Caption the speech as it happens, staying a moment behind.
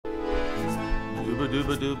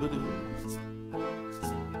Dooba-dooba-dooba-doo.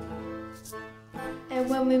 And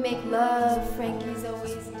when we make love, Frankie's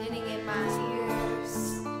always knitting in my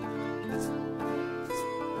ears.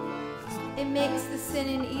 It makes the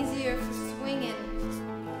sinning easier for swinging.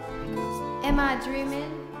 Am I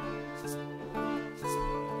dreaming?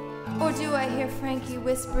 Or do I hear Frankie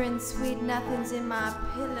whispering sweet nothings in my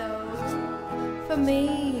pillow? For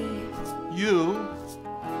me. You?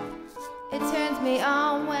 It turns me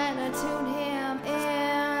on when I tune him in.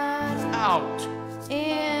 Out.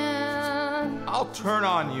 In. I'll turn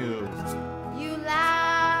on you. You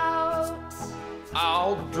loud.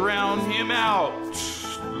 I'll drown him out.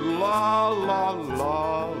 La la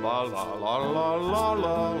la la la la la la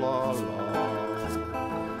la la la.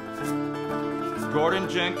 Gordon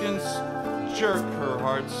Jenkins, jerk her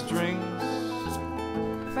heartstrings.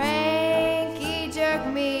 Frankie, jerk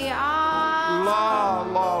me on. La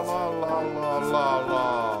la la la la la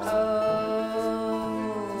la. Oh.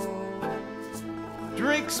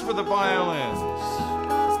 Drinks for the violins.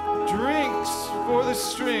 Drinks for the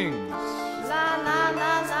strings. La la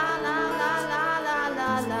la la la la la la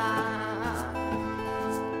la la.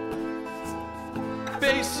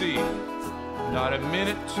 Basie, not a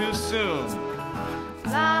minute too soon.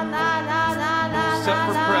 La la la la la. Except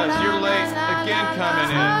for Prez, you're late again coming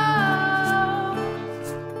in.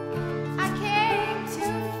 I came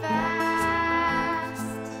too fast.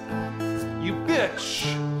 You bitch.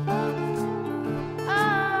 Oh.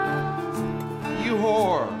 You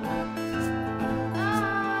whore.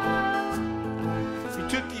 Oh. He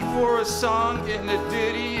took you for a song in a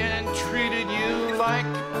ditty and treated you like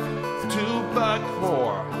two-buck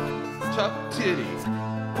whore. Tough titty.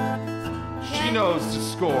 She knows to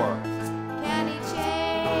score. Can he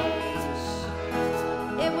change?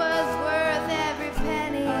 It was worth every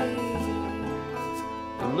penny.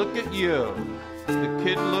 And look at you. The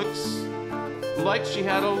kid looks like she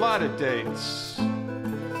had a lot of dates.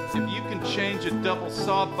 If you can change a double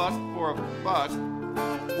sawbuck for a buck,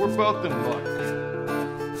 we're both in luck.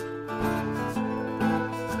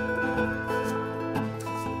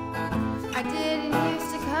 I didn't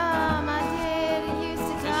used to come, I didn't used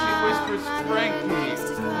to come. And she whispers Frankie when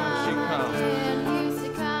she comes. I didn't used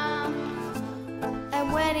to come. And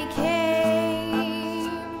when he came,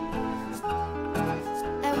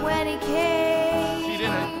 and when he came, She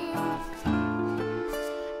didn't.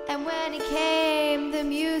 and when he came, the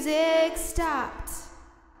music stopped.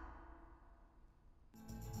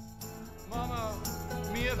 Mama,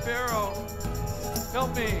 Mia Barrow,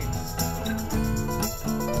 help me.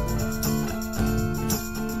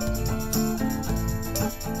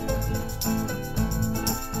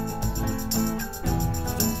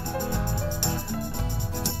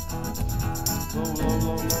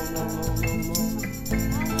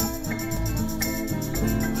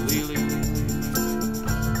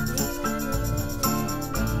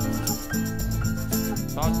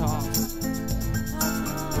 Ta-ta.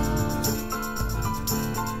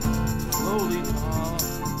 Lolita.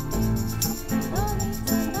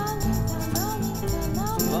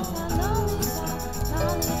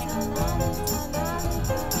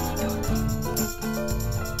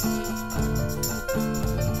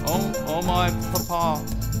 Oh my papa.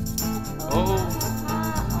 Oh,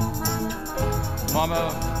 Mama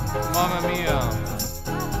Mia.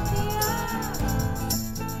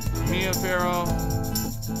 Mia Farrow.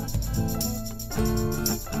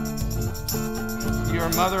 You're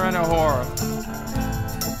a mother and a whore.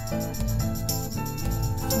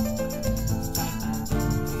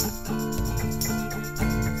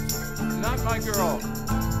 Not my girl.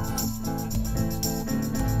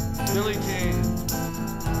 Billie Jean.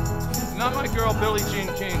 Not my girl, Billie Jean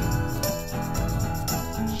King.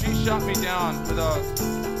 She shot me down with a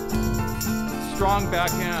strong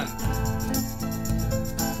backhand.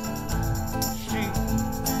 She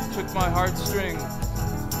took my heartstring.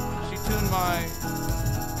 She tuned my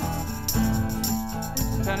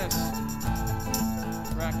tennis